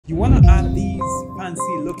You want to add these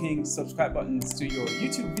fancy looking subscribe buttons to your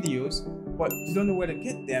YouTube videos, but you don't know where to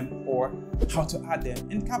get them or how to add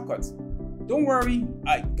them in CapCut. Don't worry,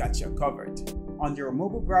 I got you covered. On your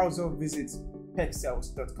mobile browser, visit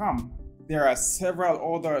pexels.com. There are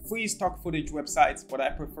several other free stock footage websites, but I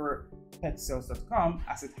prefer pexels.com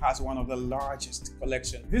as it has one of the largest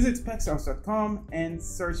collections. Visit pexels.com and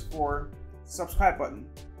search for subscribe button.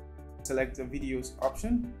 Select the videos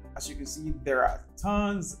option. As you can see, there are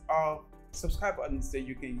tons of subscribe buttons that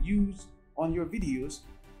you can use on your videos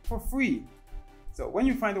for free. So when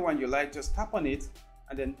you find the one you like, just tap on it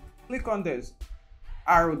and then click on this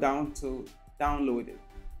arrow down to download it.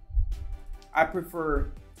 I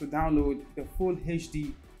prefer to download the full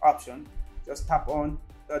HD option. Just tap on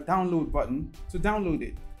the download button to download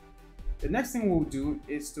it. The next thing we'll do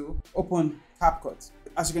is to open CapCut.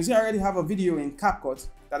 As you can see, I already have a video in CapCut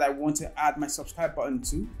that I want to add my subscribe button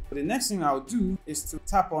to. But the next thing I'll do is to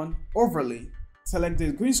tap on overlay, select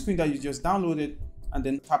the green screen that you just downloaded, and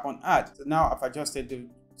then tap on add. So now I've adjusted the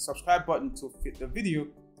subscribe button to fit the video.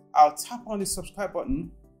 I'll tap on the subscribe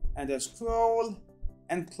button and then scroll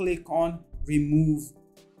and click on remove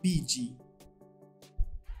BG.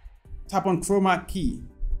 Tap on chroma key,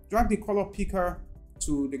 drag the color picker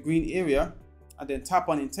to the green area, and then tap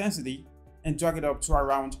on intensity and drag it up to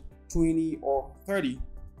around 20 or 30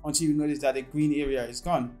 until you notice that the green area is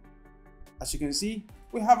gone. As you can see,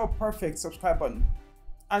 we have a perfect subscribe button,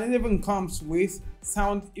 and it even comes with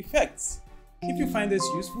sound effects. If you find this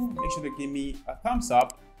useful, make sure to give me a thumbs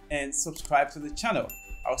up and subscribe to the channel.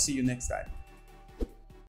 I'll see you next time.